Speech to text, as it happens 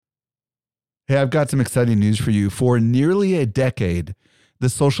Hey, I've got some exciting news for you. For nearly a decade, the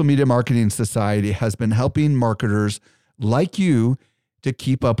Social Media Marketing Society has been helping marketers like you to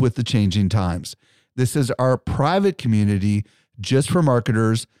keep up with the changing times. This is our private community just for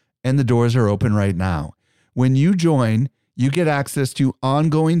marketers, and the doors are open right now. When you join, you get access to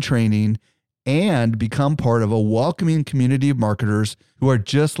ongoing training and become part of a welcoming community of marketers who are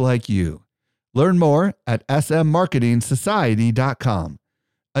just like you. Learn more at smmarketingsociety.com.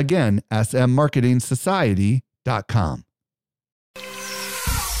 Again, smmarketingsociety.com.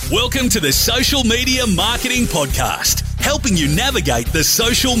 Welcome to the Social Media Marketing Podcast, helping you navigate the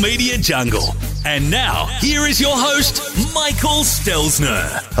social media jungle. And now, here is your host, Michael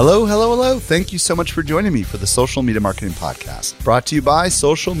Stelzner. Hello. Thank you so much for joining me for the Social Media Marketing Podcast, brought to you by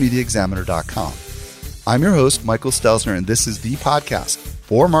socialmediaexaminer.com. I'm your host, Michael Stelzner, and this is the podcast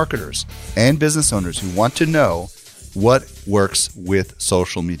for marketers and business owners who want to know what works with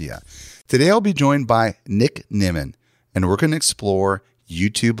social media. Today, I'll be joined by Nick Nimmin, and we're going to explore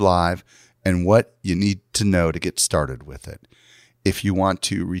YouTube Live and what you need to know to get started with it. If you want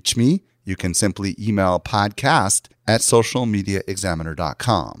to reach me, you can simply email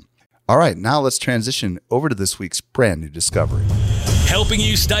podcast@socialmediaexaminer.com. All right, now let's transition over to this week's brand new discovery. Helping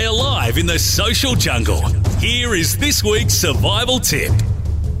you stay alive in the social jungle. Here is this week's survival tip.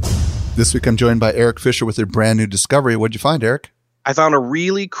 This week, I'm joined by Eric Fisher with a brand new discovery. What'd you find, Eric? I found a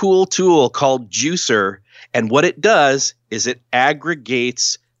really cool tool called Juicer, and what it does is it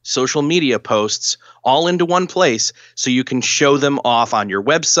aggregates social media posts all into one place so you can show them off on your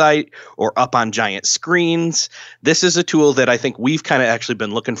website or up on giant screens. This is a tool that I think we've kind of actually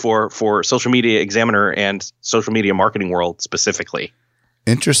been looking for Social Media Examiner and social media marketing world specifically.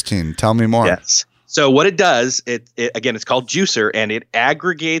 Interesting. Tell me more. Yes. So what it does, again, it's called Juicer, and it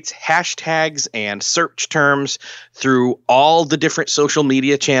aggregates hashtags and search terms through all the different social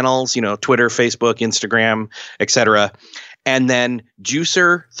media channels, Twitter, Facebook, Instagram, etc. And then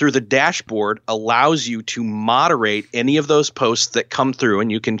Juicer through the dashboard allows you to moderate any of those posts that come through,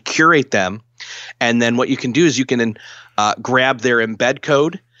 and you can curate them. And then what you can do is you can grab their embed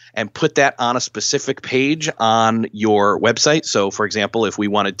code and put that on a specific page on your website. So, for example, if we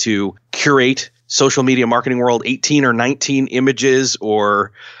wanted to curate Social Media Marketing World 18 or 19 images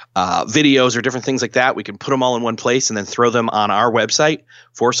or videos or different things like that, we can put them all in one place and then throw them on our website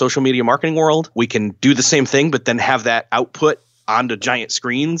for Social Media Marketing World. We can do the same thing, but then have that output onto giant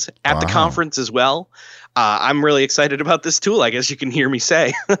screens at the conference as well. I'm really excited about this tool, I guess you can hear me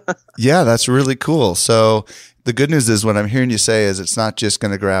say. Yeah, that's really cool. So the good news is what I'm hearing you say is it's not just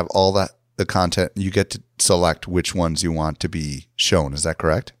going to grab all the content. You get to select which ones you want to be shown. Is that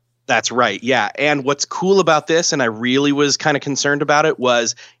correct? That's right. Yeah. And what's cool about this, and I really was kind of concerned about it,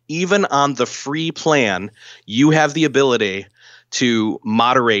 was even on the free plan, you have the ability to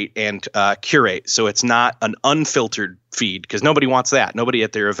moderate and curate. So it's not an unfiltered feed, because nobody wants that. Nobody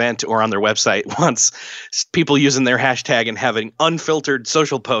at their event or on their website wants people using their hashtag and having unfiltered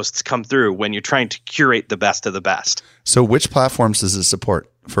social posts come through when you're trying to curate the best of the best. So which platforms does it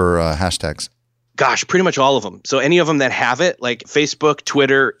support for hashtags? Gosh, pretty much all of them. So any of them that have it, like Facebook,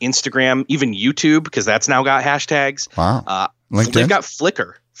 Twitter, Instagram, even YouTube, because that's now got hashtags. Wow. LinkedIn? They've got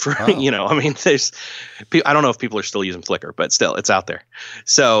Flickr. There's, I don't know if people are still using Flickr, but still, it's out there.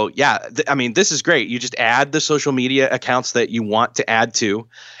 So yeah, this is great. You just add the social media accounts that you want to add to,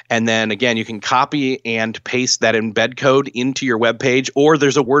 and then again, you can copy and paste that embed code into your web page, or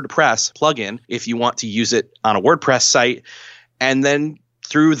there's a WordPress plugin if you want to use it on a WordPress site, and then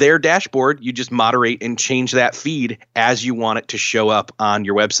through their dashboard, you just moderate and change that feed as you want it to show up on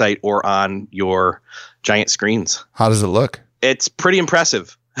your website or on your giant screens. How does it look? It's pretty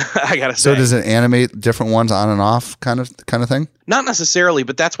impressive. I gotta say. So does it animate different ones on and off kind of thing? Not necessarily,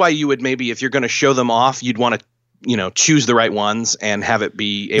 but that's why you would maybe, if you're going to show them off, you'd want to, choose the right ones and have it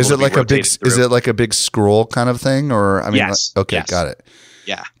be able to be rotated through. Is it like a big scroll kind of thing, or yes. Okay, yes. Got it.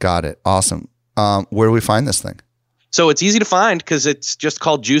 Yeah, got it. Awesome. Where do we find this thing? So it's easy to find because it's just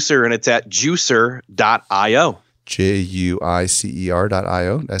called Juicer, and it's at juicer.io.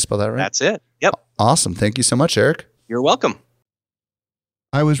 JUICER.io. Did I spell that right? That's it. Yep. Awesome. Thank you so much, Eric. You're welcome.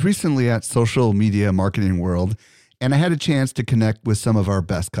 I was recently at Social Media Marketing World, and I had a chance to connect with some of our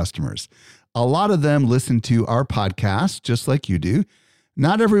best customers. A lot of them listen to our podcast, just like you do.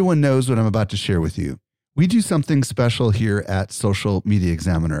 Not everyone knows what I'm about to share with you. We do something special here at Social Media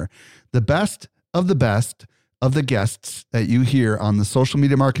Examiner. The best of the guests that you hear on the Social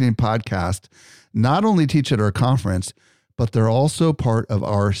Media Marketing Podcast not only teach at our conference, but they're also part of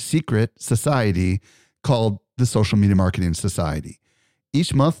our secret society called the Social Media Marketing Society.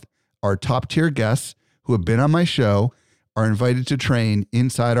 Each month, our top tier guests who have been on my show are invited to train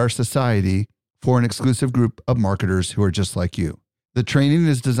inside our society for an exclusive group of marketers who are just like you. The training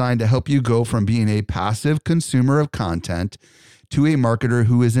is designed to help you go from being a passive consumer of content to a marketer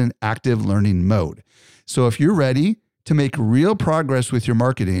who is in active learning mode. So if you're ready to make real progress with your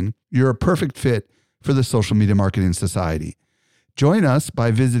marketing, you're a perfect fit for the Social Media Marketing Society. Join us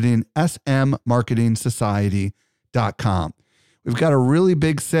by visiting smmarketingsociety.com. We've got a really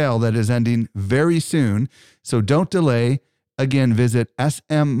big sale that is ending very soon, so don't delay. Again, visit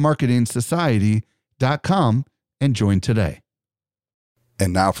smmarketingsociety.com and join today.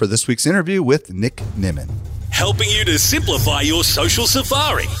 And now for this week's interview with Nick Nimmin. Helping you to simplify your social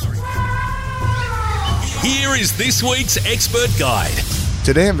safari. Here is this week's expert guide.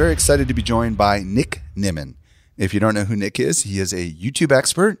 Today, I'm very excited to be joined by Nick Nimmin. If you don't know who Nick is, he is a YouTube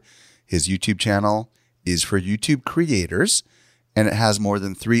expert. His YouTube channel is for YouTube creators, and it has more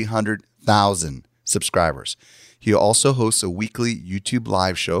than 300,000 subscribers. He also hosts a weekly YouTube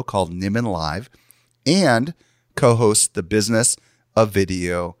live show called Nimmin Live and co-hosts the Business of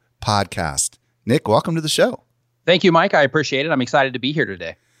Video podcast. Nick, welcome to the show. Thank you, Mike. I appreciate it. I'm excited to be here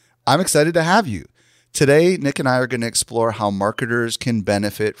today. I'm excited to have you. Today, Nick and I are going to explore how marketers can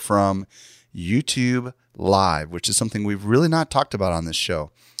benefit from YouTube Live, which is something we've really not talked about on this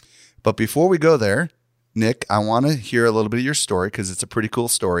show. But before we go there, Nick, I want to hear a little bit of your story because it's a pretty cool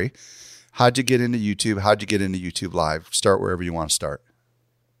story. How'd you get into YouTube? How'd you get into YouTube Live? Start wherever you want to start.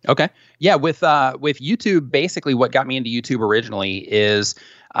 Okay. Yeah. With YouTube, basically what got me into YouTube originally is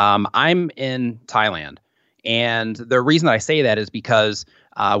I'm in Thailand. And the reason that I say that is because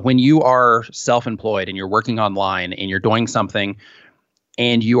when you are self-employed and you're working online and you're doing something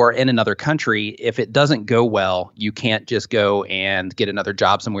and you are in another country, if it doesn't go well, you can't just go and get another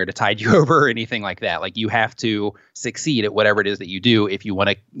job somewhere to tide you over or anything like that. Like you have to succeed at whatever it is that you do if you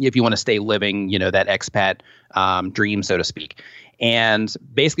want to stay living, that expat dream, so to speak. And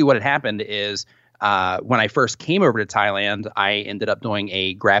basically what had happened is when I first came over to Thailand, I ended up doing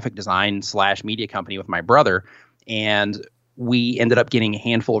a graphic design / media company with my brother, and we ended up getting a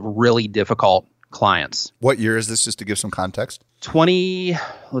handful of really difficult clients. What year is this, just to give some context?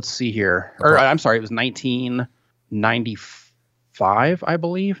 Let's see here. Or I'm sorry, it was 1995, I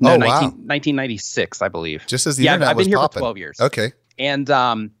believe. No, 1996, I believe. Just as the internet was popping. I've been here for 12 years. Okay. And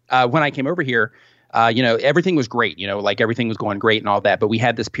when I came over here, everything was great, like everything was going great and all that. But we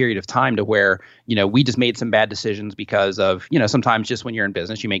had this period of time to where, we just made some bad decisions because of, sometimes just when you're in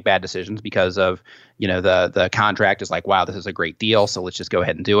business, you make bad decisions because of, the contract is like, wow, this is a great deal. So let's just go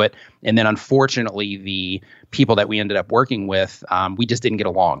ahead and do it. And then unfortunately, the people that we ended up working with, we just didn't get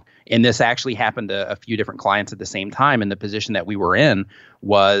along. And this actually happened to a few different clients at the same time. And the position that we were in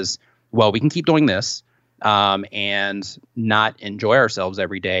was, well, we can keep doing this. And not enjoy ourselves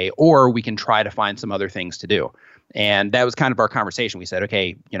every day, or we can try to find some other things to do. And that was kind of our conversation. We said,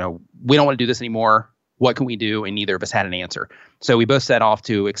 okay, we don't want to do this anymore. What can we do? And neither of us had an answer. So we both set off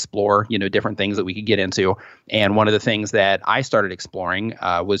to explore, different things that we could get into. And one of the things that I started exploring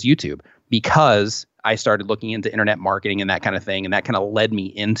was YouTube, because I started looking into internet marketing and that kind of thing. And that kind of led me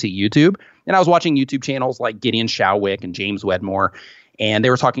into YouTube. And I was watching YouTube channels like Gideon Showwick and James Wedmore, and they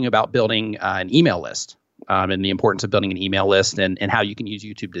were talking about building an email list. And the importance of building an email list and how you can use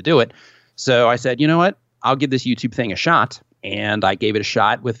YouTube to do it. So I said, you know what, I'll give this YouTube thing a shot. And I gave it a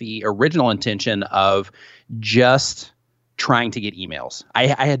shot with the original intention of just trying to get emails. I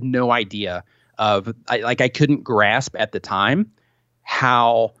had no idea I couldn't grasp at the time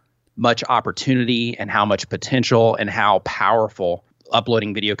how much opportunity and how much potential and how powerful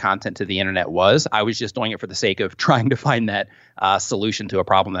uploading video content to the internet was. I was just doing it for the sake of trying to find that solution to a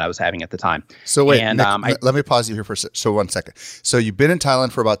problem that I was having at the time. So wait, and, Nick, let me pause you here for 1 second. So you've been in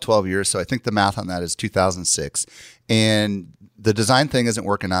Thailand for about 12 years. So I think the math on that is 2006. And the design thing isn't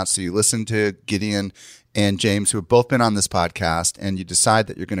working out. So you listen to Gideon and James, who have both been on this podcast, and you decide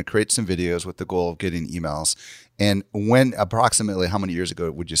that you're going to create some videos with the goal of getting emails. And when approximately how many years ago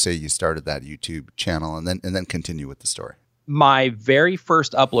would you say you started that YouTube channel, and then continue with the story? My very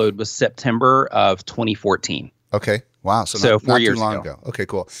first upload was September of 2014. Okay. Wow. So not 4 years too long ago. Okay,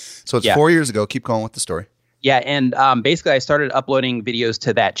 cool. So it's 4 years ago. Keep going with the story. Yeah. And basically I started uploading videos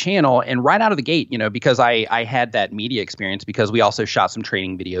to that channel, and right out of the gate, because I had that media experience, because we also shot some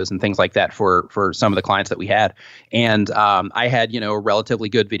training videos and things like that for some of the clients that we had. And I had, a relatively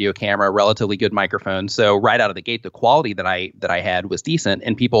good video camera, a relatively good microphone. So right out of the gate, the quality that I had was decent,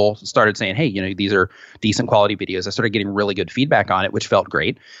 and people started saying, hey, these are decent quality videos. I started getting really good feedback on it, which felt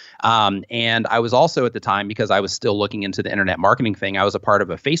great. And I was also at the time, because I was still looking into the internet marketing thing, I was a part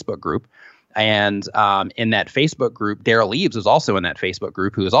of a Facebook group. And in that Facebook group, Daryl Eves was also in that Facebook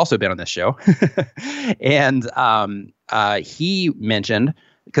group, who has also been on this show. And he mentioned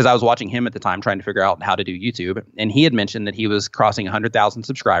because I was watching him at the time trying to figure out how to do YouTube. And he had mentioned that he was crossing 100,000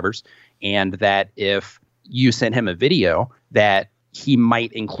 subscribers and that if you sent him a video that he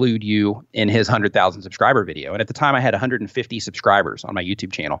might include you in his 100,000 subscriber video. And at the time I had 150 subscribers on my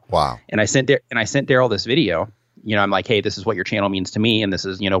YouTube channel. Wow. And I sent Daryl this video. I'm like, hey, this is what your channel means to me. And this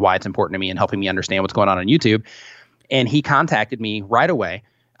is, why it's important to me and helping me understand what's going on YouTube. And he contacted me right away.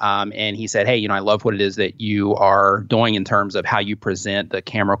 And he said, hey, I love what it is that you are doing in terms of how you present, the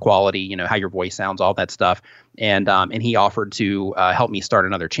camera quality, how your voice sounds, all that stuff. And he offered to help me start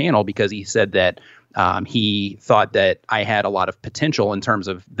another channel because he said that he thought that I had a lot of potential in terms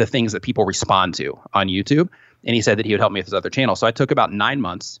of the things that people respond to on YouTube. And he said that he would help me with his other channel. So I took about 9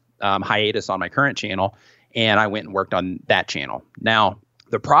 months hiatus on my current channel, and I went and worked on that channel. Now,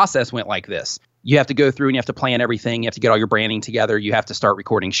 the process went like this. You have to go through and you have to plan everything. You have to get all your branding together. You have to start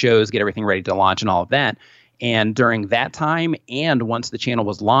recording shows, get everything ready to launch and all of that. And during that time, and once the channel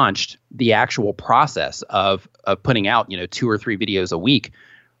was launched, the actual process of putting out, 2 or 3 videos a week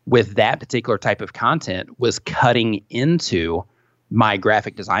with that particular type of content was cutting into my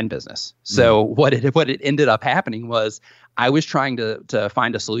graphic design business. So what it ended up happening was I was trying to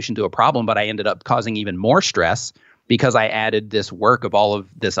find a solution to a problem, but I ended up causing even more stress because I added this work of all of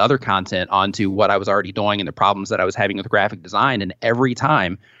this other content onto what I was already doing and the problems that I was having with graphic design. And every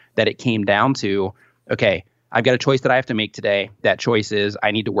time that it came down to, okay, I've got a choice that I have to make today. That choice is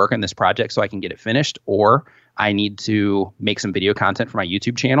I need to work on this project so I can get it finished, or I need to make some video content for my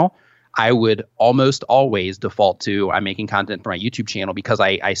YouTube channel. I would almost always default to I'm making content for my YouTube channel because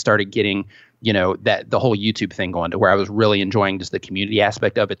I started getting, that the whole YouTube thing going to where I was really enjoying just the community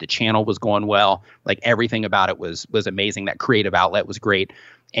aspect of it. The channel was going well. Like everything about it was amazing. That creative outlet was great.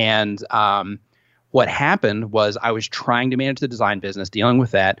 And what happened was I was trying to manage the design business, dealing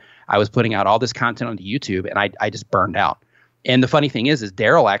with that. I was putting out all this content onto YouTube and I just burned out. And the funny thing is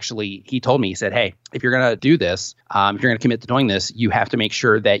Daryl actually, he told me, he said, hey, if you're going to do this, if you're going to commit to doing this, you have to make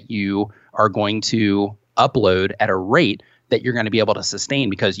sure that you are going to upload at a rate that you're going to be able to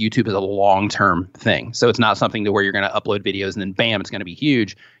sustain because YouTube is a long-term thing. So it's not something to where you're going to upload videos and then bam, it's going to be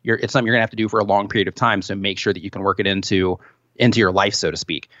huge. It's something you're going to have to do for a long period of time. So make sure that you can work it into your life, so to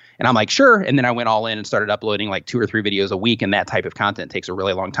speak. And I'm like, sure. And then I went all in and started uploading like 2 or 3 videos a week. And that type of content takes a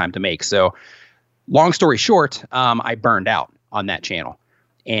really long time to make. So long story short, I burned out on that channel.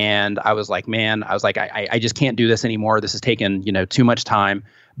 And I was like, I just can't do this anymore. This has taken, too much time.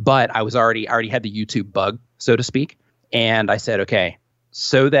 But I already had the YouTube bug, so to speak. And I said, okay,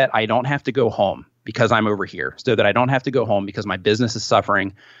 so that I don't have to go home because I'm over here, so that I don't have to go home because my business is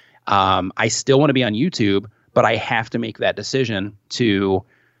suffering. I still want to be on YouTube, but I have to make that decision to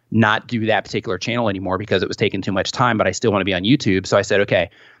not do that particular channel anymore because it was taking too much time, but I still want to be on YouTube. So I said, okay,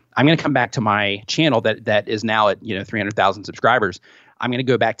 I'm going to come back to my channel that is now at 300,000 subscribers. I'm going to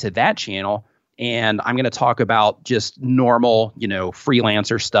go back to that channel and I'm going to talk about just normal,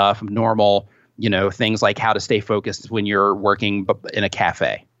 freelancer stuff, normal, things like how to stay focused when you're working in a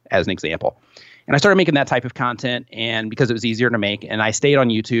cafe, as an example. And I started making that type of content and because it was easier to make, and I stayed on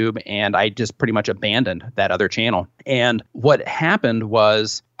YouTube and I just pretty much abandoned that other channel. And what happened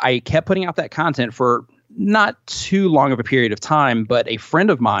was I kept putting out that content for not too long of a period of time, but a friend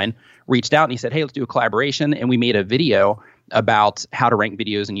of mine reached out and he said, hey, let's do a collaboration. And we made a video about how to rank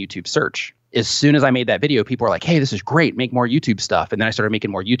videos in YouTube search. As soon as I made that video, people were like, hey, this is great. Make more YouTube stuff. And then I started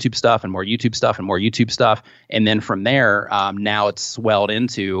making more YouTube stuff and more YouTube stuff and more YouTube stuff. And then from there, now it's swelled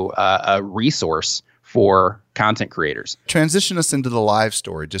into a resource for content creators. Transition us into the live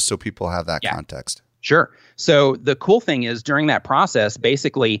story just so people have that context. Sure. So the cool thing is during that process,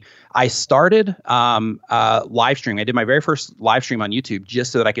 basically, I started live streaming. I did my very first live stream on YouTube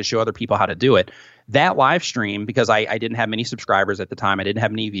just so that I could show other people how to do it. That live stream, because I didn't have many subscribers at the time, I didn't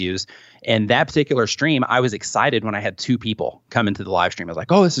have many views. And that particular stream, I was excited when I had 2 people come into the live stream. I was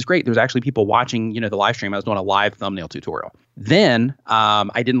like, oh, this is great. There's actually people watching, the live stream. I was doing a live thumbnail tutorial. Then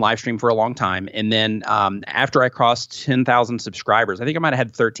I didn't live stream for a long time. And then after I crossed 10,000 subscribers, I think I might have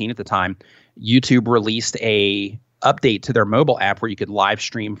had 13 at the time, YouTube released a update to their mobile app where you could live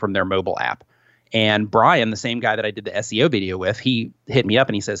stream from their mobile app. And Brian, the same guy that I did the SEO video with, he hit me up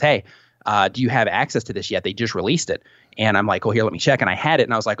and he says, hey, do you have access to this yet? They just released it. And I'm like, oh, here, let me check. And I had it.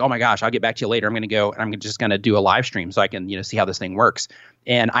 And I was like, oh my gosh, I'll get back to you later. I'm going to go and I'm just going to do a live stream so I can, see how this thing works.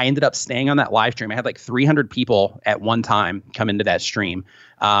 And I ended up staying on that live stream. I had like 300 people at one time come into that stream.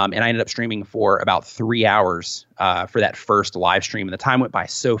 And I ended up streaming for about 3 hours for that first live stream. And the time went by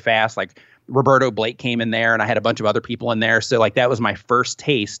so fast. Like Roberto Blake came in there and I had a bunch of other people in there. So like that was my first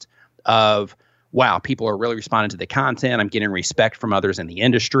taste of, wow, people are really responding to the content. I'm getting respect from others in the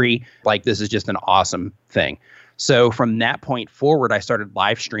industry. Like this is just an awesome thing. So from that point forward, I started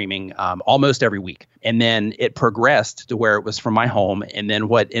live streaming almost every week. And then it progressed to where it was from my home. And then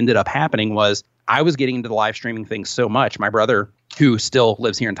what ended up happening was I was getting into the live streaming thing so much. My brother, who still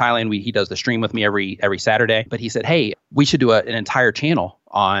lives here in Thailand, he does the stream with me every Saturday. But he said, hey, we should do an entire channel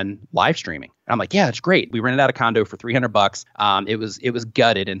on live streaming. And I'm like, yeah, it's great. We rented out a condo for $300. It was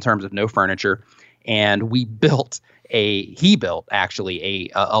gutted in terms of no furniture. And he built a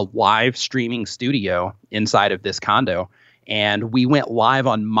live streaming studio inside of this condo. And we went live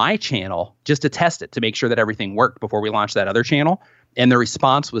on my channel just to test it, to make sure that everything worked before we launched that other channel. And the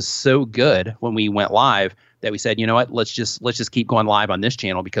response was so good when we went live that we said, you know what, let's just keep going live on this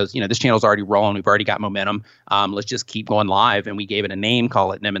channel because, this channel's already rolling. We've already got momentum. Let's just keep going live. And we gave it a name,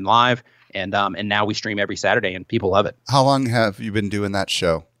 call it Nimin Live. And now we stream every Saturday and people love it. How long have you been doing that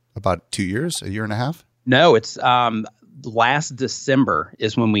show? About 2 years, a year and a half? No, it's last December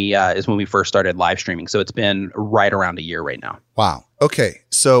is when we first started live streaming. So it's been right around a year right now. Wow. Okay.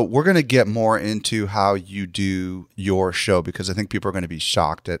 So we're going to get more into how you do your show because I think people are going to be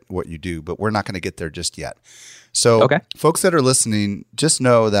shocked at what you do, but we're not going to get there just yet. So folks that are listening, just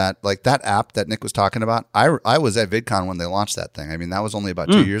know that like that app that Nick was talking about, I was at VidCon when they launched that thing. I mean, that was only about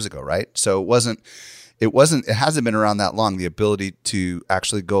 2 years ago, right? So it hasn't been around that long, the ability to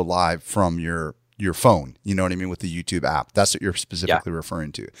actually go live from your phone, you know what I mean, with the YouTube app. That's what you're specifically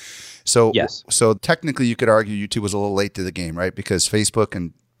referring to. So, yes. So technically you could argue YouTube was a little late to the game, right? Because Facebook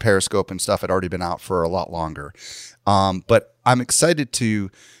and Periscope and stuff had already been out for a lot longer. But I'm excited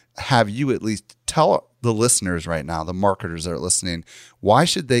to have you at least tell the listeners right now, the marketers that are listening, why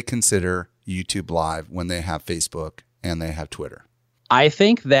should they consider YouTube Live when they have Facebook and they have Twitter? I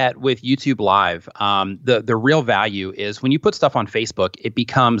think that with YouTube Live, the real value is when you put stuff on Facebook, it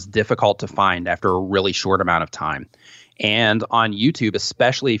becomes difficult to find after a really short amount of time. And on YouTube,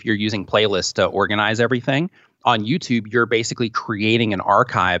 especially if you're using playlists to organize everything, on YouTube, you're basically creating an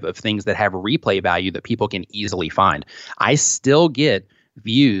archive of things that have replay value that people can easily find. I still get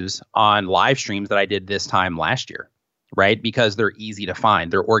views on live streams that I did this time last year. Right? Because they're easy to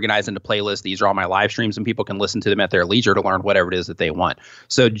find. They're organized into playlists. These are all my live streams and people can listen to them at their leisure to learn whatever it is that they want.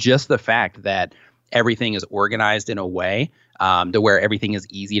 So just the fact that everything is organized in a way to where everything is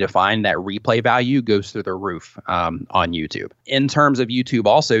easy to find, that replay value goes through the roof on YouTube. In terms of YouTube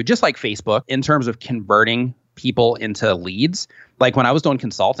also, just like Facebook, in terms of converting people into leads, like when I was doing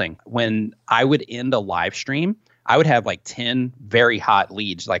consulting, when I would end a live stream, I would have like 10 very hot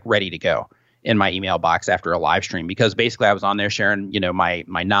leads like ready to go in my email box after a live stream, because basically I was on there sharing,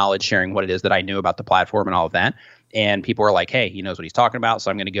 my knowledge, sharing what it is that I knew about the platform and all of that. And people were like, hey, he knows what he's talking about.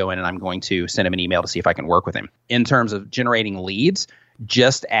 So I'm going to go in and I'm going to send him an email to see if I can work with him. In terms of generating leads,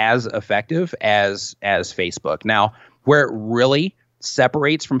 just as effective as Facebook. Now, where it really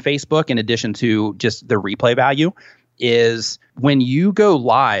separates from Facebook, in addition to just the replay value, is when you go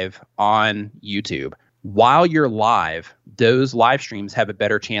live on YouTube. While you're live, those live streams have a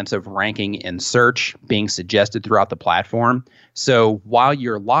better chance of ranking in search, being suggested throughout the platform. So while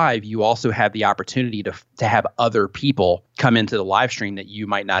you're live, you also have the opportunity to have other people come into the live stream that you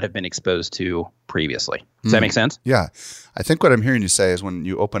might not have been exposed to previously. Does that make sense? Yeah. I think what I'm hearing you say is when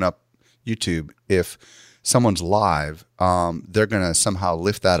you open up YouTube, if someone's live, they're going to somehow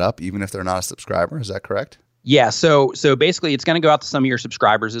lift that up, even if they're not a subscriber. Is that correct? Yeah, so basically it's going to go out to some of your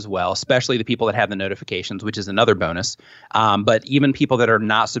subscribers as well, especially the people that have the notifications, which is another bonus. But even people that are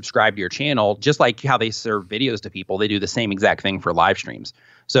not subscribed to your channel, just like how they serve videos to people, they do the same exact thing for live streams.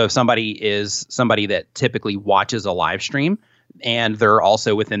 So if somebody is somebody that typically watches a live stream and they're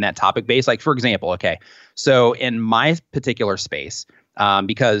also within that topic base, like for example, so in my particular space,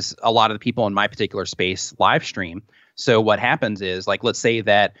 because a lot of the people in my particular space live stream. So what happens is, like, let's say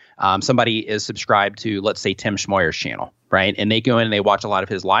that somebody is subscribed to, let's say, Tim Schmoyer's channel, right? And they go in and they watch a lot of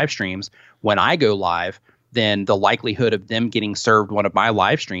his live streams. When I go live, then the likelihood of them getting served one of my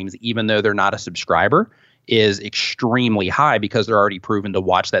live streams, even though they're not a subscriber, is extremely high because they're already proven to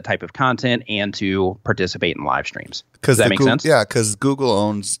watch that type of content and to participate in live streams. Does that make sense? Yeah, because Google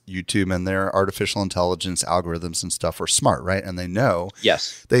owns YouTube and their artificial intelligence algorithms and stuff are smart, right? And they know,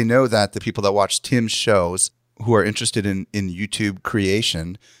 they know that the people that watch Tim's shows who are interested in YouTube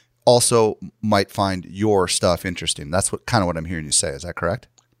creation also might find your stuff interesting. That's what I'm hearing you say. Is that correct?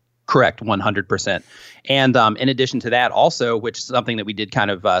 Correct, 100%. And in addition to that, also, which is something that we did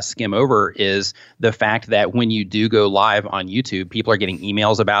kind of skim over, is the fact that when you do go live on YouTube, people are getting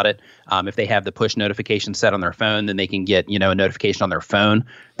emails about it. If they have the push notification set on their phone, then they can get a notification on their phone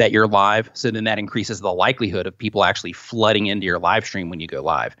that you're live. So then that increases the likelihood of people actually flooding into your live stream when you go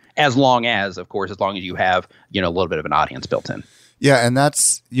live. As long as you have a little bit of an audience built in. Yeah, and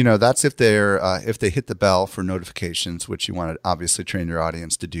that's if they hit the bell for notifications, which you want to obviously train your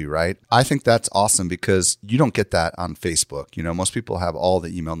audience to do, right? I think that's awesome because you don't get that on Facebook. Most people have all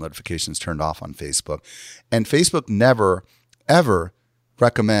the email notifications turned off on Facebook, and Facebook never ever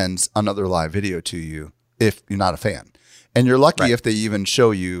recommends another live video to you if you're not a fan. And you're lucky if they even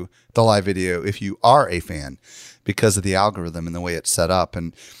show you the live video if you are a fan because of the algorithm and the way it's set up.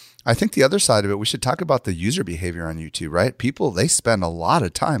 And I think the other side of it, we should talk about the user behavior on YouTube, right? People, they spend a lot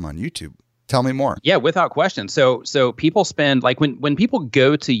of time on YouTube. Tell me more. Yeah, without question. So people spend, like when people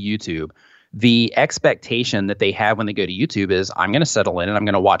go to YouTube, the expectation that they have when they go to YouTube is, I'm going to settle in and I'm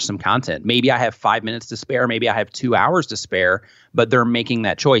going to watch some content. Maybe I have 5 minutes to spare. Maybe I have 2 hours to spare, but they're making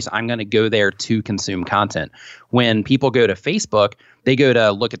that choice. I'm going to go there to consume content. When people go to Facebook, they go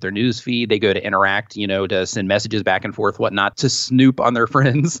to look at their news feed. They go to interact, to send messages back and forth, whatnot, to snoop on their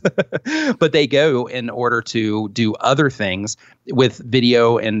friends. But they go in order to do other things with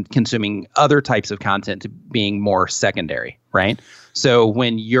video and consuming other types of content to being more secondary, right? So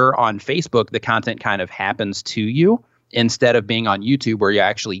when you're on Facebook, the content kind of happens to you instead of being on YouTube, where you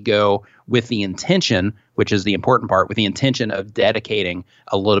actually go with the intention, which is the important part, with the intention of dedicating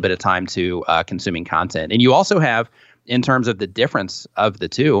a little bit of time to consuming content. And you also have, in terms of the difference of the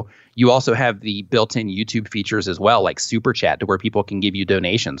two, you also have the built-in YouTube features as well, like Super Chat, to where people can give you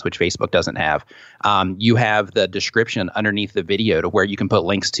donations, which Facebook doesn't have. You have the description underneath the video to where you can put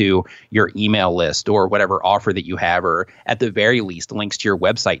links to your email list or whatever offer that you have, or at the very least, links to your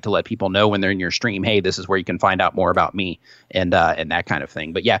website to let people know when they're in your stream, hey, this is where you can find out more about me and that kind of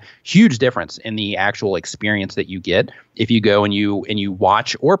thing. But yeah, huge difference in the actual experience that you get if you go and you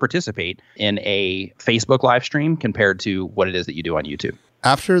watch or participate in a Facebook live stream compared to what it is that you do on YouTube.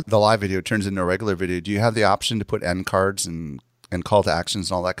 After the live video turns into a regular video, do you have the option to put end cards and call to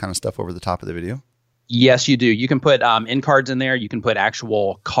actions and all that kind of stuff over the top of the video? Yes, you do. You can put end cards in there. You can put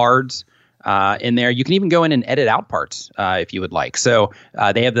actual cards in there. You can even go in and edit out parts if you would like. So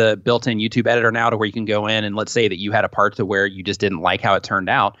they have the built-in YouTube editor now to where you can go in and let's say that you had a part to where you just didn't like how it turned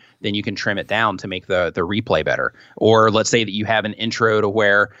out, then you can trim it down to make the replay better. Or let's say that you have an intro to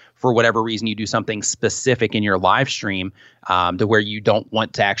where for whatever reason you do something specific in your live stream to where you don't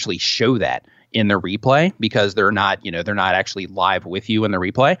want to actually show that in the replay because they're not actually live with you in the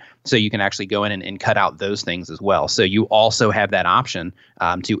replay. So you can actually go in and cut out those things as well. So you also have that option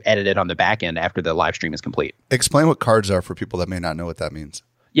to edit it on the back end after the live stream is complete. Explain what cards are for people that may not know what that means.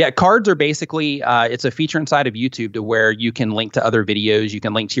 Yeah, cards are basically, it's a feature inside of YouTube to where you can link to other videos. You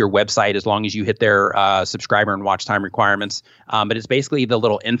can link to your website as long as you hit their subscriber and watch time requirements. But it's basically the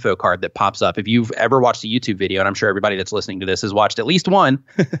little info card that pops up. If you've ever watched a YouTube video, and I'm sure everybody that's listening to this has watched at least one,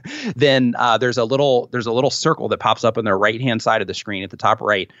 then there's a little circle that pops up on the right-hand side of the screen at the top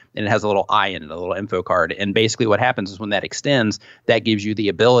right, and it has a little eye in it, a little info card. And basically what happens is when that extends, that gives you the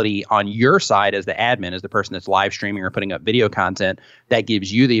ability on your side as the admin, as the person that's live streaming or putting up video content, that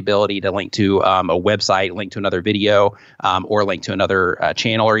gives you the ability to link to a website, link to another video, or link to another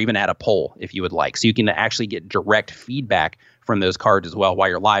channel, or even add a poll if you would like. So you can actually get direct feedback from those cards as well while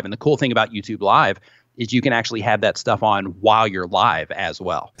you're live. And the cool thing about YouTube Live is you can actually have that stuff on while you're live as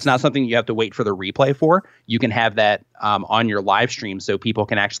well. It's not something you have to wait for the replay for. You can have that on your live stream so people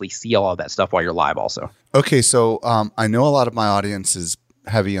can actually see all of that stuff while you're live also. Okay, so I know a lot of my audience is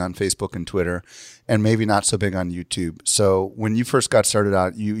heavy on Facebook and Twitter and maybe not so big on YouTube. So when you first got started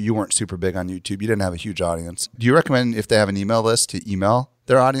out, you weren't super big on YouTube. You didn't have a huge audience. Do you recommend if they have an email list to email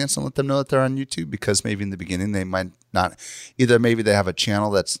their audience and let them know that they're on YouTube? Because maybe in the beginning they might not, either maybe they have a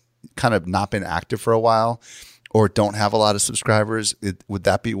channel that's kind of not been active for a while or don't have a lot of subscribers. Would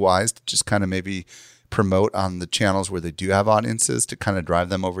that be wise to just kind of maybe promote on the channels where they do have audiences to kind of drive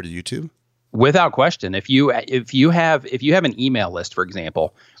them over to YouTube? Without question, if you have an email list, for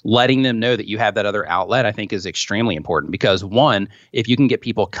example, letting them know that you have that other outlet, I think is extremely important because one, if you can get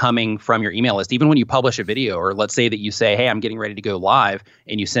people coming from your email list, even when you publish a video, or let's say that you say, hey, I'm getting ready to go live,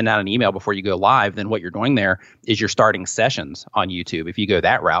 and you send out an email before you go live, then what you're doing there is you're starting sessions on YouTube. If you go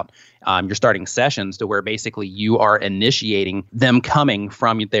that route, you're starting sessions to where basically you are initiating them coming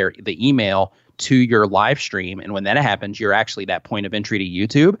from the email to your live stream. And when that happens, you're actually that point of entry to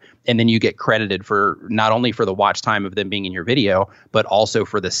YouTube. And then you get credited for not only for the watch time of them being in your video, but also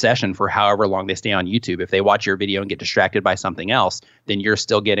for the session for however long they stay on YouTube. If they watch your video and get distracted by something else, then you're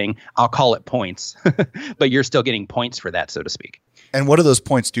still getting, I'll call it points, but you're still getting points for that, so to speak. And what do those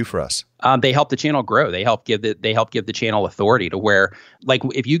points do for us? They help the channel grow. They help give the channel authority to where, like,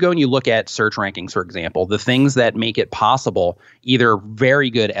 if you go and you look at search rankings, for example, the things that make it possible, either very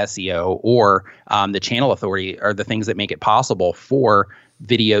good SEO or the channel authority, are the things that make it possible for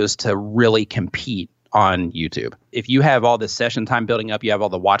videos to really compete on YouTube. if you have all this session time building up, you have all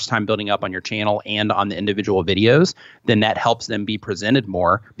the watch time building up on your channel and on the individual videos, then that helps them be presented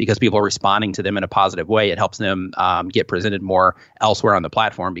more because people are responding to them in a positive way. It helps them get presented more elsewhere on the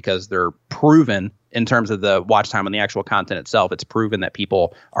platform because they're proven in terms of the watch time on the actual content itself. It's proven that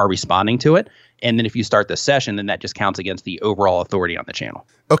people are responding to it. And then if you start the session, then that just counts against the overall authority on the channel.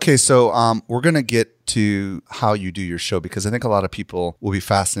 Okay, so we're going to get to how you do your show because I think a lot of people will be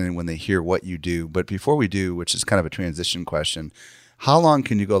fascinated when they hear what you do. But before we do, which is kind of a transition question, how long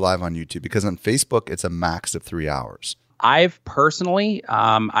can you go live on YouTube? Because on Facebook, it's a max of 3 hours. I've personally,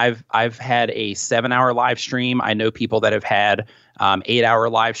 I've had a 7-hour live stream. I know people that have had 8-hour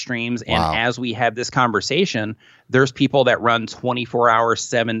live streams. And Wow. as we have this conversation, there's people that run 24-hour,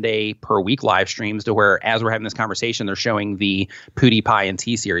 7-day per week live streams to where, as we're having this conversation, they're showing the PewDiePie and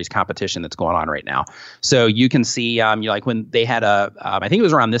T-Series competition that's going on right now. So you can see, like when they had I think it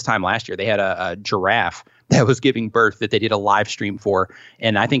was around this time last year, they had a giraffe that was giving birth that they did a live stream for.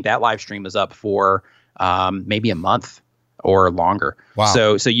 And I think that live stream is up for maybe a month or longer.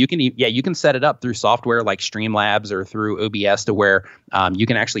 Wow. So you can set it up through software like Streamlabs or through OBS to where you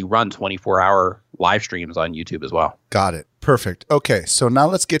can actually run 24-hour live streams on YouTube as well. Got it. Perfect. Okay, so now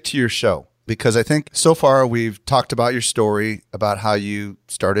let's get to your show because I think so far we've talked about your story, about how you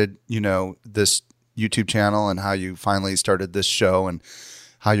started, this YouTube channel and how you finally started this show and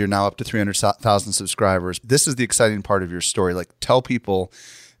how you're now up to 300,000 subscribers. This is the exciting part of your story. Like, tell people,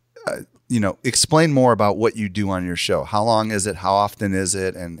 explain more about what you do on your show. How long is it? How often is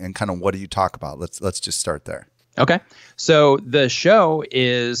it? And kind of what do you talk about? Let's just start there. Okay. So the show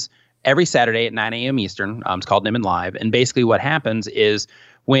is every Saturday at 9 a.m. Eastern. It's called Nimmin Live. And basically what happens is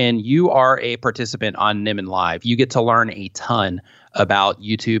when you are a participant on Nimmin Live, you get to learn a ton about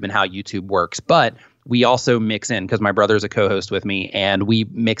YouTube and how YouTube works. But we also mix in, because my brother is a co-host with me, and we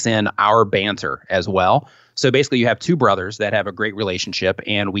mix in our banter as well. So basically you have two brothers that have a great relationship,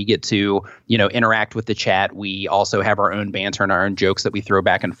 and we get to, interact with the chat. We also have our own banter and our own jokes that we throw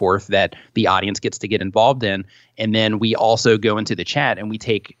back and forth that the audience gets to get involved in. And then we also go into the chat and we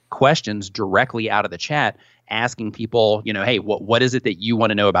take questions directly out of the chat, asking people, hey, what is it that you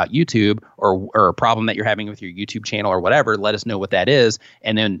want to know about YouTube or a problem that you're having with your YouTube channel or whatever? Let us know what that is.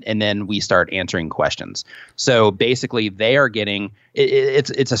 And then we start answering questions. So basically they are getting,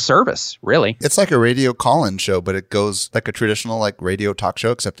 it's a service, really. It's like a radio call-in show, but it goes like a traditional like radio talk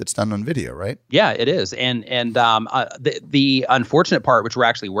show, except it's done on video, right? Yeah, it is. And the unfortunate part, which we're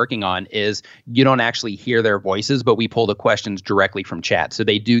actually working on, is you don't actually hear their voices, but we pull the questions directly from chat. So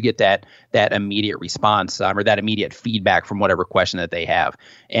they do get that immediate response or that immediate feedback from whatever question that they have.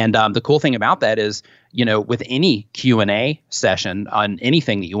 And the cool thing about that is, with any Q&A session on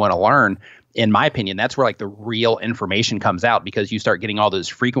anything that you want to learn, in my opinion, that's where like the real information comes out, because you start getting all those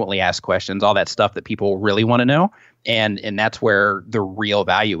frequently asked questions, all that stuff that people really want to know. And that's where the real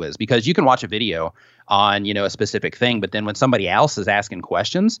value is, because you can watch a video on, a specific thing, but then when somebody else is asking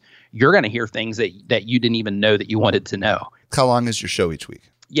questions, you're going to hear things that you didn't even know that you wanted to know. How long is your show each week?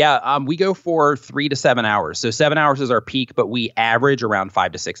 Yeah, we go for 3 to 7 hours. So 7 hours is our peak, but we average around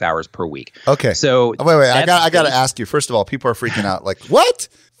 5 to 6 hours per week. Okay. So wait. I got to ask you. First of all, people are freaking out. Like, what?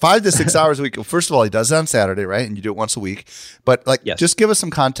 5 to 6 hours a week. First of all, he does it on Saturday, right? And you do it once a week. But Yes. Just give us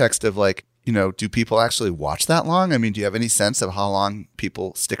some context of like, do people actually watch that long? I mean, do you have any sense of how long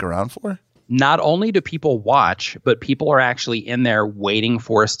people stick around for? Not only do people watch, but people are actually in there waiting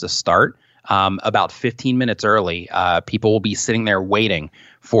for us to start. About 15 minutes early, people will be sitting there waiting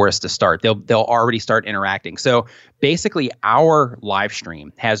for us to start. They'll already start interacting. So basically, our live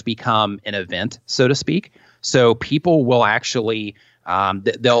stream has become an event, so to speak. So people will actually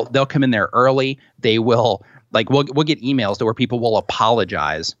they'll come in there early. They will we'll get emails to where people will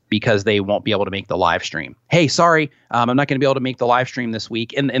apologize because they won't be able to make the live stream. Hey, sorry, I'm not going to be able to make the live stream this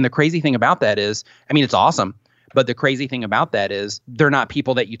week. And the crazy thing about that is, I mean, it's awesome. But the crazy thing about that is they're not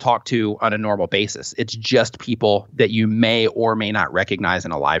people that you talk to on a normal basis. It's just people that you may or may not recognize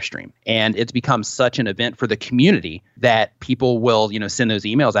in a live stream. And it's become such an event for the community that people will, send those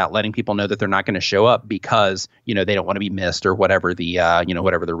emails out letting people know that they're not going to show up because, they don't want to be missed or whatever the,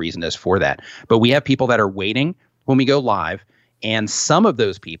 whatever the reason is for that. But we have people that are waiting when we go live. And some of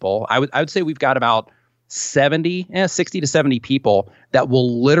those people, I would say we've got about 60 to 70 people that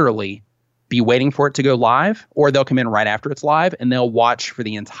will literally be waiting for it to go live, or they'll come in right after it's live and they'll watch for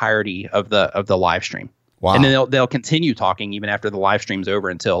the entirety of the live stream. Wow. And then they'll continue talking even after the live stream's over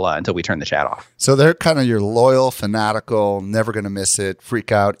until we turn the chat off. So they're kind of your loyal, fanatical, never going to miss it,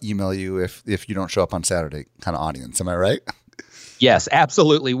 freak out, email you if you don't show up on Saturday kind of audience. Am I right? Yes,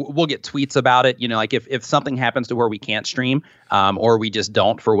 absolutely. We'll get tweets about it. Like if something happens to where we can't stream, or we just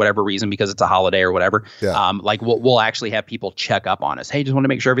don't for whatever reason because it's a holiday or whatever, like we'll actually have people check up on us. Hey, just want to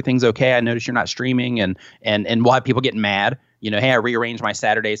make sure everything's okay. I noticed you're not streaming, and we'll have people getting mad. Hey, I rearranged my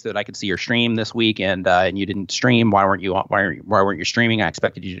Saturday so that I could see your stream this week, and you didn't stream. Why weren't you streaming? I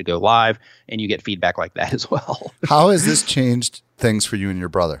expected you to go live, and you get feedback like that as well. How has this changed things for you and your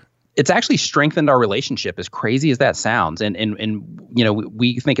brother? It's actually strengthened our relationship, as crazy as that sounds. And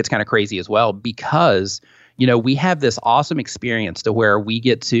we think it's kind of crazy as well because, we have this awesome experience to where we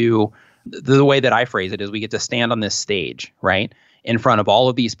get to, the way that I phrase it is we get to stand on this stage, right, in front of all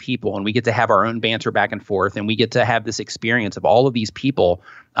of these people, and we get to have our own banter back and forth, and we get to have this experience of all of these people,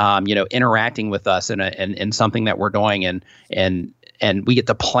 interacting with us in something that we're doing, and we get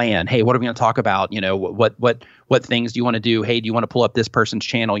to plan. Hey, what are we going to talk about? What things do you want to do? Hey, do you want to pull up this person's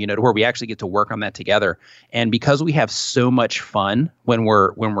channel? To where we actually get to work on that together. And because we have so much fun when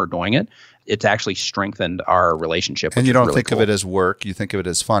we're doing it, it's actually strengthened our relationship. And you don't really think cool. of it as work; you think of it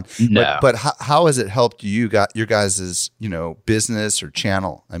as fun. No. But how has it helped you got your guys' business or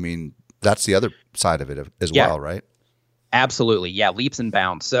channel? I mean, that's the other side of it as well, right? Absolutely. Yeah. Leaps and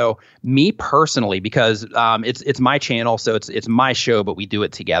bounds. So me personally, because it's my channel, so it's my show, but we do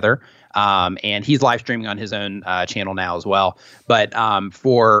it together. And he's live streaming on his own channel now as well. But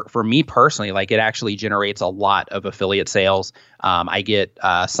for me personally, like it actually generates a lot of affiliate sales. I get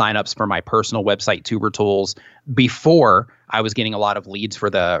signups for my personal website, Tuber Tools. Before I was getting a lot of leads for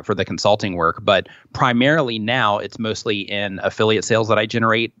the consulting work, but primarily now it's mostly in affiliate sales that I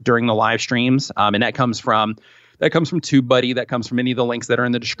generate during the live streams. And that comes from TubeBuddy. That comes from any of the links that are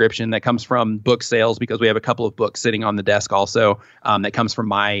in the description. That comes from book sales because we have a couple of books sitting on the desk also. That comes from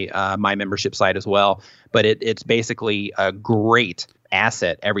my membership site as well. But it's basically a great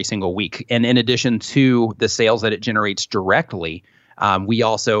asset every single week. And in addition to the sales that it generates directly, we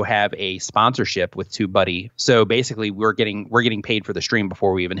also have a sponsorship with TubeBuddy. So basically, we're getting paid for the stream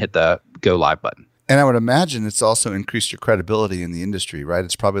before we even hit the go live button. And I would imagine it's also increased your credibility in the industry, right?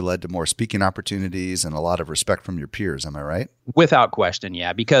 It's probably led to more speaking opportunities and a lot of respect from your peers. Am I right? Without question,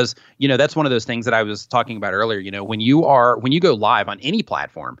 yeah. Because, that's one of those things that I was talking about earlier. When you go live on any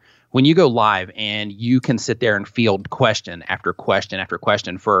platform, when you go live and you can sit there and field question after question after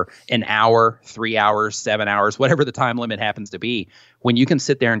question for an hour, 3 hours, 7 hours, whatever the time limit happens to be, when you can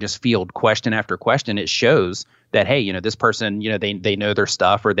sit there and just field question after question, it shows that, hey, this person, they know their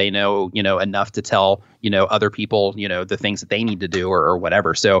stuff, or they know, enough to tell, other people, the things that they need to do or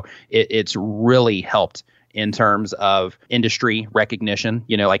whatever. So it's really helped in terms of industry recognition,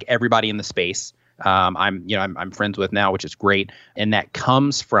 like everybody in the space. I'm friends with now, which is great. And that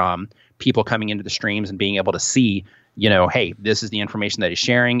comes from people coming into the streams and being able to see, hey, this is the information that he's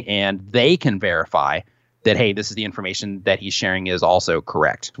sharing, and they can verify that, hey, this is the information that he's sharing is also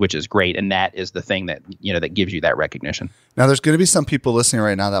correct, which is great. And that is the thing that, that gives you that recognition. Now, there's going to be some people listening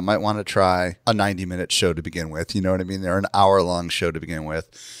right now that might want to try a 90-minute show to begin with. You know what I mean? They're an hour-long show to begin with,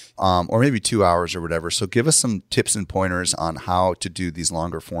 or maybe 2 hours or whatever. So give us some tips and pointers on how to do these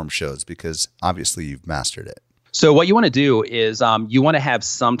longer form shows, because obviously you've mastered it. So what you want to do is you want to have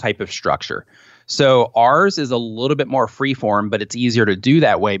some type of structure. So ours is a little bit more freeform, but it's easier to do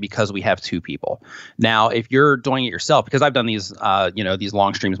that way because we have two people. Now, if you're doing it yourself, because I've done these, these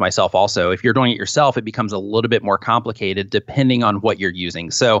long streams myself also, if you're doing it yourself, it becomes a little bit more complicated depending on what you're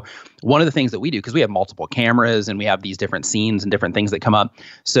using. So one of the things that we do, because we have multiple cameras and we have these different scenes and different things that come up.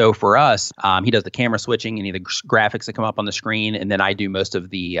 So for us, he does the camera switching, any of the graphics that come up on the screen, and then I do most of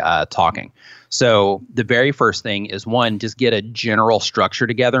the talking. So the very first thing is, one, just get a general structure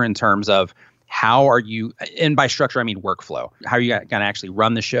together in terms of how are you, and by structure, I mean workflow. How are you going to actually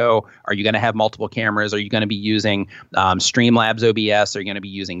run the show? Are you going to have multiple cameras? Are you going to be using Streamlabs OBS? Are you going to be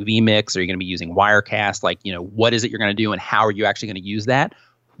using vMix? Are you going to be using Wirecast? Like, what is it you're going to do, and how are you actually going to use that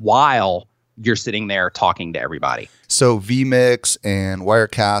while you're sitting there talking to everybody? So vMix and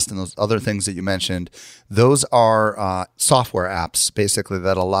Wirecast and those other things that you mentioned, those are software apps basically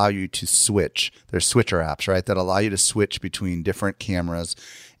that allow you to switch. They're switcher apps, right? That allow you to switch between different cameras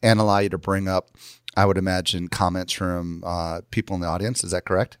and allow you to bring up, I would imagine, comments from people in the audience. Is that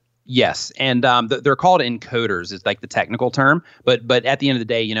correct? Yes, and they're called encoders is like the technical term, but at the end of the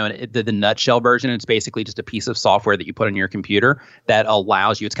day, the nutshell version, it's basically just a piece of software that you put on your computer that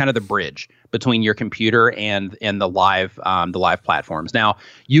allows you, it's kind of the bridge between your computer and the live platforms. Now,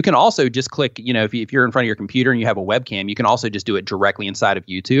 you can also just click, if you're in front of your computer and you have a webcam, you can also just do it directly inside of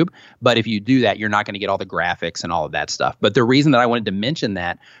YouTube. But if you do that, you're not going to get all the graphics and all of that stuff. But the reason that I wanted to mention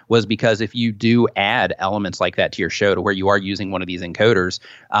that was because if you do add elements like that to your show to where you are using one of these encoders,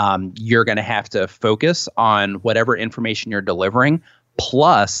 you're going to have to focus on whatever information you're delivering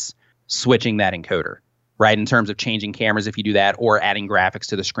plus switching that encoder, right? In terms of changing cameras, if you do that, or adding graphics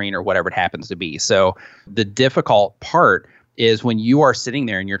to the screen or whatever it happens to be. So the difficult part is when you are sitting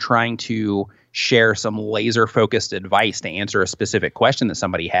there and you're trying to share some laser focused advice to answer a specific question that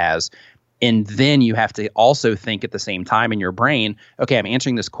somebody has. And then you have to also think at the same time in your brain, okay, I'm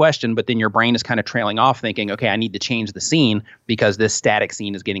answering this question, but then your brain is kind of trailing off thinking, okay, I need to change the scene because this static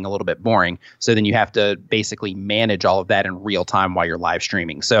scene is getting a little bit boring. So then you have to basically manage all of that in real time while you're live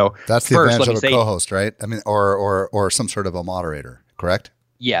streaming. So that's the advantage of a co-host, right? I mean, or some sort of a moderator, correct?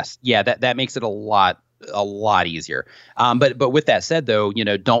 Yes. Yeah, that makes it a lot easier. But with that said, though,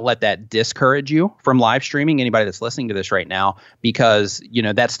 don't let that discourage you from live streaming. Anybody that's listening to this right now, because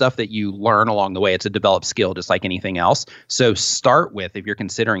that's stuff that you learn along the way. It's a developed skill, just like anything else. So start with, if you're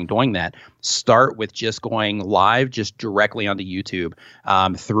considering doing that, start with just going live, just directly onto YouTube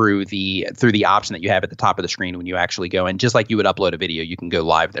through the option that you have at the top of the screen when you actually go. And just like you would upload a video, you can go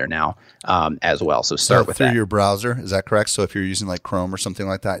live there now as well. So start with through that. Your browser, is that correct? So if you're using like Chrome or something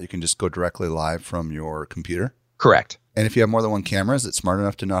like that, you can just go directly live from your computer? Correct. And if you have more than one camera, is it smart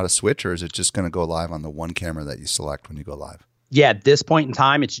enough to know how to switch, or is it just going to go live on the one camera that you select when you go live? Yeah, at this point in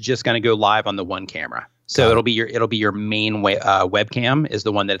time, it's just going to go live on the one camera. So it'll be your main webcam is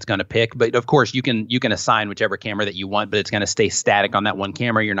the one that it's going to pick. But of course, you can assign whichever camera that you want, but it's going to stay static on that one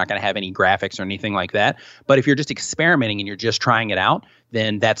camera. You're not going to have any graphics or anything like that. But if you're just experimenting and you're just trying it out,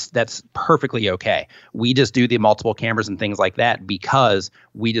 then that's perfectly okay. We just do the multiple cameras and things like that because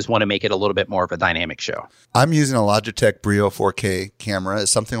we just want to make it a little bit more of a dynamic show. I'm using a Logitech Brio 4K camera.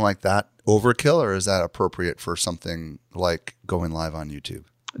 Is something like that overkill, or is that appropriate for something like going live on YouTube?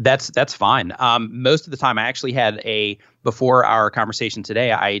 That's fine. Most of the time, I actually had before our conversation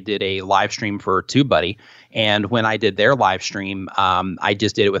today, I did a live stream for TubeBuddy. And when I did their live stream, I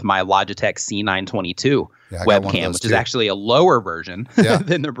just did it with my Logitech C922 webcam, which is actually a lower version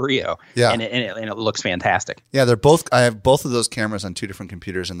than the Brio. Yeah. And it looks fantastic. Yeah, I have both of those cameras on two different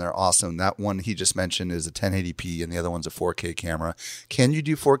computers, and they're awesome. That one he just mentioned is a 1080p, and the other one's a 4K camera. Can you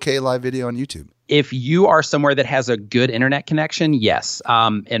do 4K live video on YouTube? If you are somewhere that has a good internet connection, yes.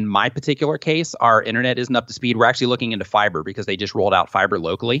 In my particular case, our internet isn't up to speed. We're actually looking into fiber because they just rolled out fiber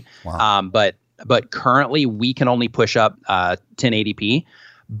locally. Wow. But currently we can only push up 1080p.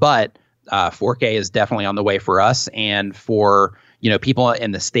 But 4K is definitely on the way for us, and for people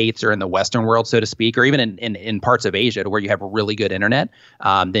in the States or in the Western world, so to speak, or even in parts of Asia to where you have really good internet,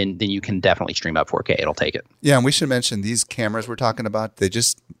 then you can definitely stream up 4K. It'll take it. Yeah, and we should mention these cameras we're talking about, they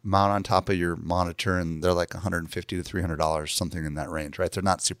just mount on top of your monitor, and they're like $150 to $300, something in that range, right? They're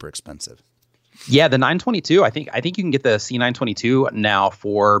not super expensive. Yeah, the 922, I think you can get the C922 now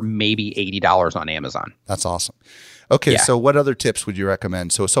for maybe $80 on Amazon. That's awesome. Okay, So what other tips would you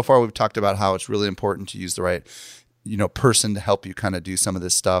recommend? So far we've talked about how it's really important to use the right person to help you kind of do some of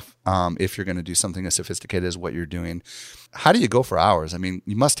this stuff if you're going to do something as sophisticated as what you're doing. How do you go for hours? I mean,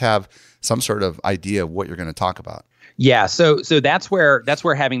 you must have some sort of idea of what you're going to talk about. Yeah, so that's where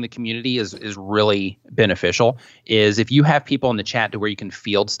having the community is really beneficial. Is if you have people in the chat to where you can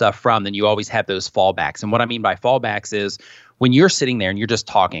field stuff from, then you always have those fallbacks. And what I mean by fallbacks is when you're sitting there and you're just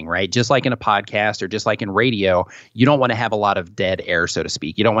talking, right? Just like in a podcast or just like in radio, you don't want to have a lot of dead air, so to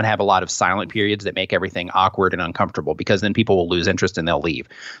speak. You don't want to have a lot of silent periods that make everything awkward and uncomfortable, because then people will lose interest and they'll leave.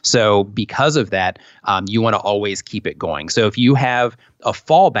 So because of that, you want to always keep it going. So if you have a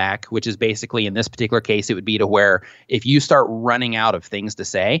fallback, which is basically in this particular case, it would be to where if you start running out of things to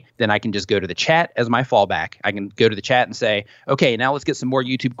say, then I can just go to the chat as my fallback. I can go to the chat and say, okay, now let's get some more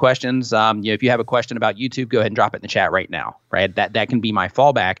YouTube questions. If you have a question about YouTube, go ahead and drop it in the chat right now, right? That can be my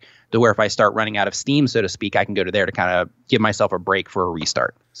fallback to where if I start running out of steam, so to speak, I can go to there to kind of give myself a break for a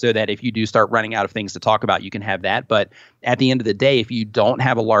restart. So that if you do start running out of things to talk about, you can have that. But at the end of the day, if you don't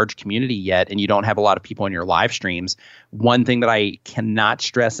have a large community yet and you don't have a lot of people in your live streams, one thing that I cannot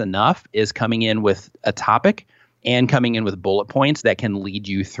stress enough is coming in with a topic and coming in with bullet points that can lead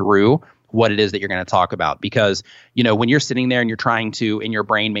you through what it is that you're going to talk about. Because, when you're sitting there and you're trying to, in your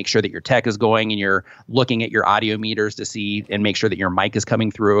brain, make sure that your tech is going and you're looking at your audio meters to see and make sure that your mic is coming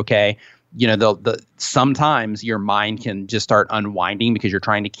through okay, sometimes your mind can just start unwinding because you're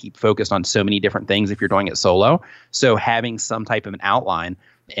trying to keep focused on so many different things if you're doing it solo. So having some type of an outline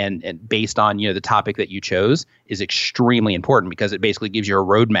and based on the topic that you chose is extremely important, because it basically gives you a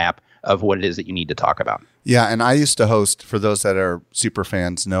roadmap of what it is that you need to talk about. Yeah, and I used to host, for those that are super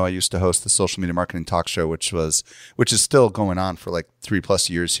fans know, I used to host the Social Media Marketing Talk Show, which is still going on for like 3+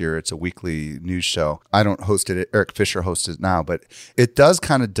 years here. It's a weekly news show. I don't host it. Eric Fisher hosts it now, but it does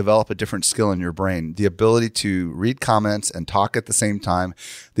kind of develop a different skill in your brain. The ability to read comments and talk at the same time,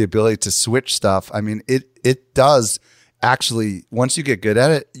 the ability to switch stuff. I mean, it does actually, once you get good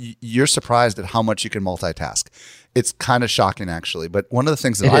at it, you're surprised at how much you can multitask. It's kind of shocking, actually. But one of the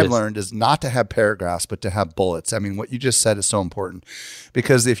things that I've learned is not to have paragraphs, but to have bullets. I mean, what you just said is so important,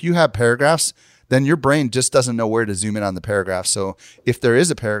 because if you have paragraphs, then your brain just doesn't know where to zoom in on the paragraph. So if there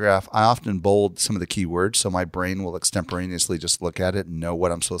is a paragraph, I often bold some of the key words, so my brain will extemporaneously just look at it and know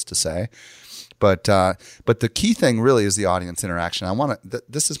what I'm supposed to say. But the key thing really is the audience interaction.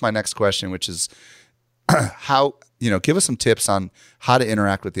 This is my next question, which is how, give us some tips on how to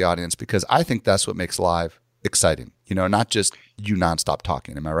interact with the audience, because I think that's what makes live exciting, not just you nonstop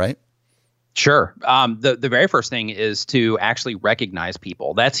talking. Am I right? Sure. The very first thing is to actually recognize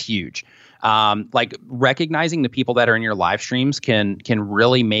people. That's huge. Like recognizing the people that are in your live streams can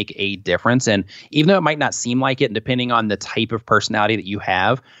really make a difference. And even though it might not seem like it, and depending on the type of personality that you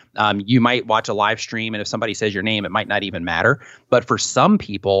have, you might watch a live stream, and if somebody says your name, it might not even matter. But for some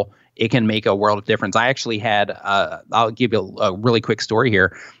people, it can make a world of difference. I actually had, I'll give you a really quick story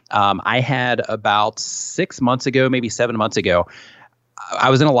here. I had about 6 months ago, maybe 7 months ago, I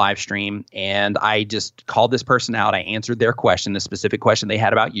was in a live stream and I just called this person out. I answered their question, the specific question they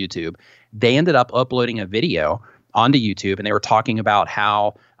had about YouTube. They ended up uploading a video onto YouTube, and they were talking about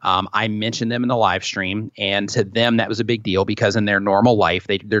how I mentioned them in the live stream, and to them that was a big deal because in their normal life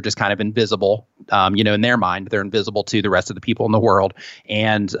they're just kind of invisible. In their mind they're invisible to the rest of the people in the world.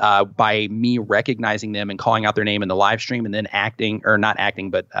 And by me recognizing them and calling out their name in the live stream, and then answering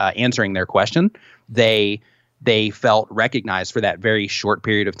their question, they felt recognized for that very short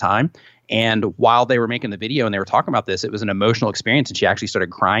period of time. And while they were making the video and they were talking about this, it was an emotional experience. And she actually started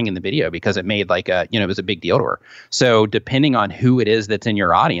crying in the video because it made it was a big deal to her. So depending on who it is that's in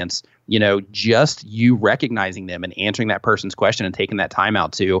your audience, just you recognizing them and answering that person's question and taking that time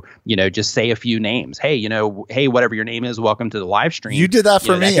out to, just say a few names. Hey, hey, whatever your name is, welcome to the live stream. You did that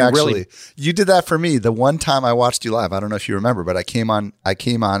for me, actually. You did that for me. The one time I watched you live, I don't know if you remember, but I came on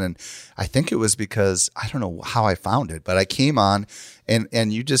and I think it was because, I don't know how I found it, but I came on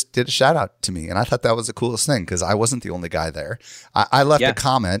and you just did a shout out to me. And I thought that was the coolest thing because I wasn't the only guy there. I left a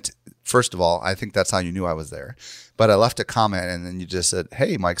comment. First of all, I think that's how you knew I was there. But I left a comment, and then you just said,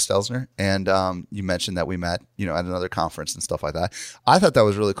 "Hey, Mike Stelzner," and you mentioned that we met, at another conference and stuff like that. I thought that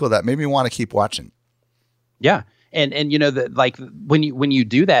was really cool. That made me want to keep watching. Yeah, and when you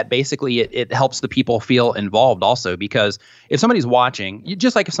do that, basically it helps the people feel involved also, because if somebody's watching,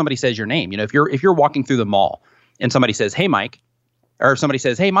 just like if somebody says your name, if you're walking through the mall and somebody says, "Hey, Mike," or if somebody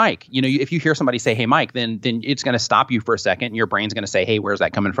says, "Hey, Mike," if you hear somebody say, "Hey, Mike," then it's going to stop you for a second, and your brain's going to say, "Hey, where's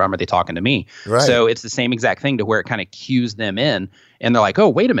that coming from? Are they talking to me?" Right. So it's the same exact thing to where it kind of cues them in, and they're like, "Oh,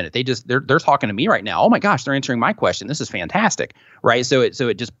 wait a minute, they're talking to me right now. Oh my gosh, they're answering my question. This is fantastic," right? So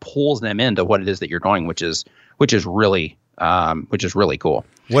it just pulls them into what it is that you're doing, which is really cool.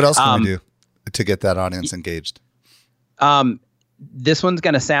 What else can we do to get that audience engaged? This one's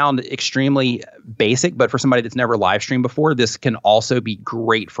going to sound extremely basic, but for somebody that's never live streamed before, this can also be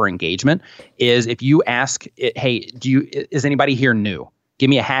great for engagement. Is if you ask, "Hey, is anybody here new?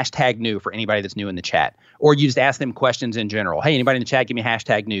 Give me a hashtag new for anybody that's new in the chat." Or you just ask them questions in general. "Hey, anybody in the chat, give me a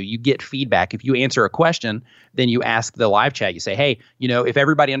hashtag new." You get feedback. If you answer a question, then you ask the live chat. You say, "Hey, if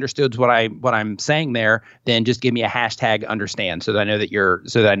everybody understood what I'm saying there, then just give me a hashtag understand so that I know that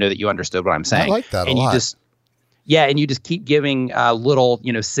you understood what I'm saying." I like that a lot. And you just keep giving little,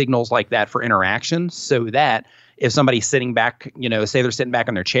 signals like that for interaction, so that if somebody's sitting back, say they're sitting back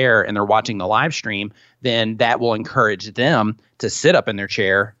on their chair and they're watching the live stream, then that will encourage them to sit up in their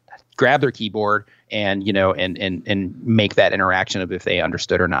chair, grab their keyboard, and and make that interaction of if they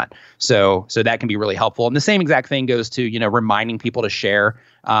understood or not. So that can be really helpful. And the same exact thing goes to reminding people to share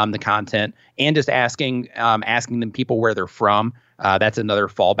the content, and just asking them people where they're from. That's another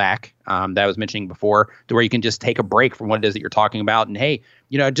fallback that I was mentioning before, to where you can just take a break from what it is that you're talking about. And hey,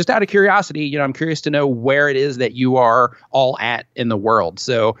 just out of curiosity, I'm curious to know where it is that you are all at in the world.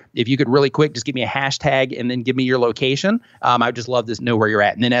 So if you could really quick, just give me a hashtag and then give me your location. I'd just love to know where you're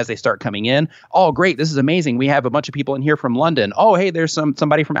at. And then as they start coming in, "Oh, great, this is amazing. We have a bunch of people in here from London. Oh, hey, there's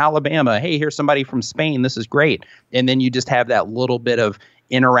somebody from Alabama. Hey, here's somebody from Spain. This is great." And then you just have that little bit of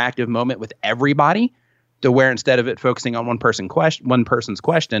interactive moment with everybody, to where instead of it focusing on one person's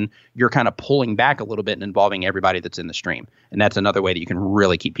question, you're kind of pulling back a little bit and involving everybody that's in the stream. And that's another way that you can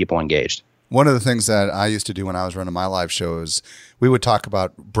really keep people engaged. One of the things that I used to do when I was running my live shows, we would talk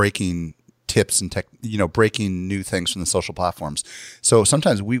about breaking tips and breaking new things from the social platforms. So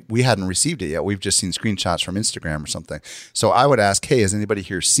sometimes we hadn't received it yet. We've just seen screenshots from Instagram or something. So I would ask, hey, has anybody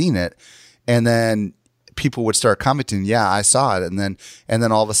here seen it? And then people would start commenting, yeah, I saw it. And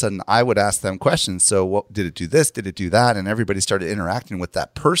then all of a sudden I would ask them questions. So what did it do this? Did it do that? And everybody started interacting with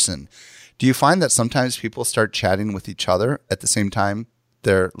that person. Do you find that sometimes people start chatting with each other at the same time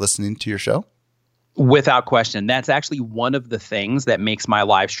they're listening to your show? Without question. That's actually one of the things that makes my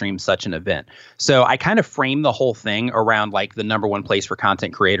live stream such an event. So I kind of frame the whole thing around like the number one place for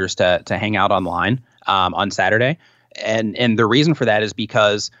content creators to hang out online on Saturday. And the reason for that is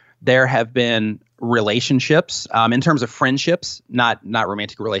because there have been relationships in terms of friendships, not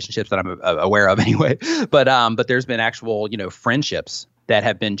romantic relationships that I'm aware of anyway, but there's been actual, friendships that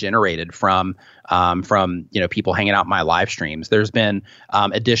have been generated from people hanging out in my live streams. There's been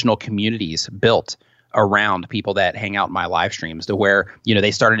additional communities built around people that hang out in my live streams to where,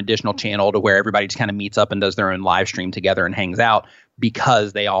 they start an additional channel to where everybody just kind of meets up and does their own live stream together and hangs out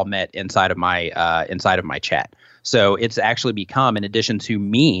because they all met inside of my chat. So it's actually become, in addition to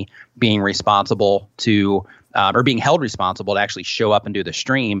me being responsible to or being held responsible to actually show up and do the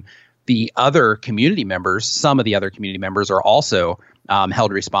stream, the other community members, some of the other community members are also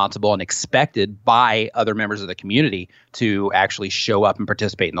held responsible and expected by other members of the community to actually show up and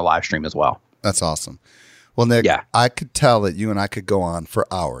participate in the live stream as well. That's awesome. Well, Nick, yeah. I could tell that you and I could go on for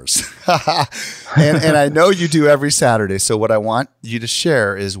hours. and I know you do every Saturday. So what I want you to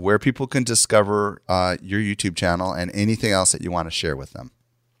share is where people can discover your YouTube channel and anything else that you want to share with them.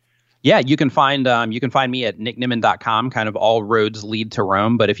 Yeah, you can find me at nicknimmin.com. Kind of all roads lead to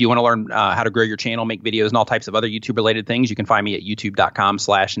Rome. But if you want to learn how to grow your channel, make videos, and all types of other YouTube related things, you can find me at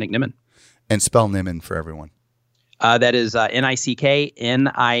youtube.com/nicknimmin. And spell Nimmin for everyone. That is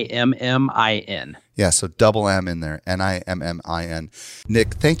NICKNIMMIN. Yeah, so double M in there, NIMMIN.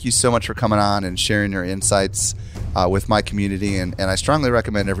 Nick, thank you so much for coming on and sharing your insights with my community. And I strongly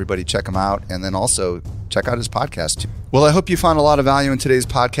recommend everybody check him out and then also check out his podcast too. Well, I hope you found a lot of value in today's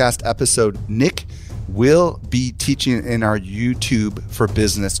podcast episode. Nick will be teaching in our YouTube for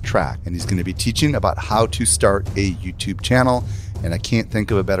Business track, and he's going to be teaching about how to start a YouTube channel. And I can't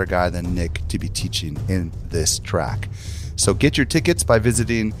think of a better guy than Nick to be teaching in this track. So get your tickets by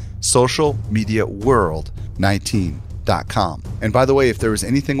visiting socialmediaworld19.com. And by the way, if there was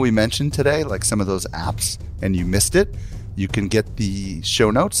anything we mentioned today, like some of those apps, and you missed it, you can get the show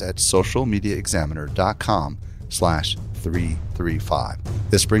notes at socialmediaexaminer.com/335.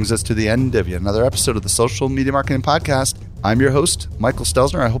 This brings us to the end of yet another episode of the Social Media Marketing Podcast. I'm your host, Michael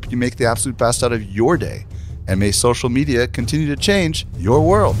Stelzner. I hope you make the absolute best out of your day. And may social media continue to change your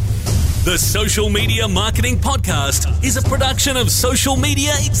world. The Social Media Marketing Podcast is a production of Social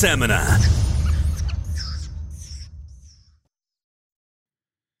Media Examiner.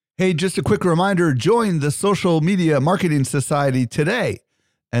 Hey, just a quick reminder, join the Social Media Marketing Society today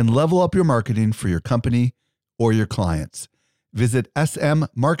and level up your marketing for your company or your clients. Visit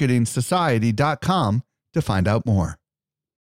smmarketingsociety.com to find out more.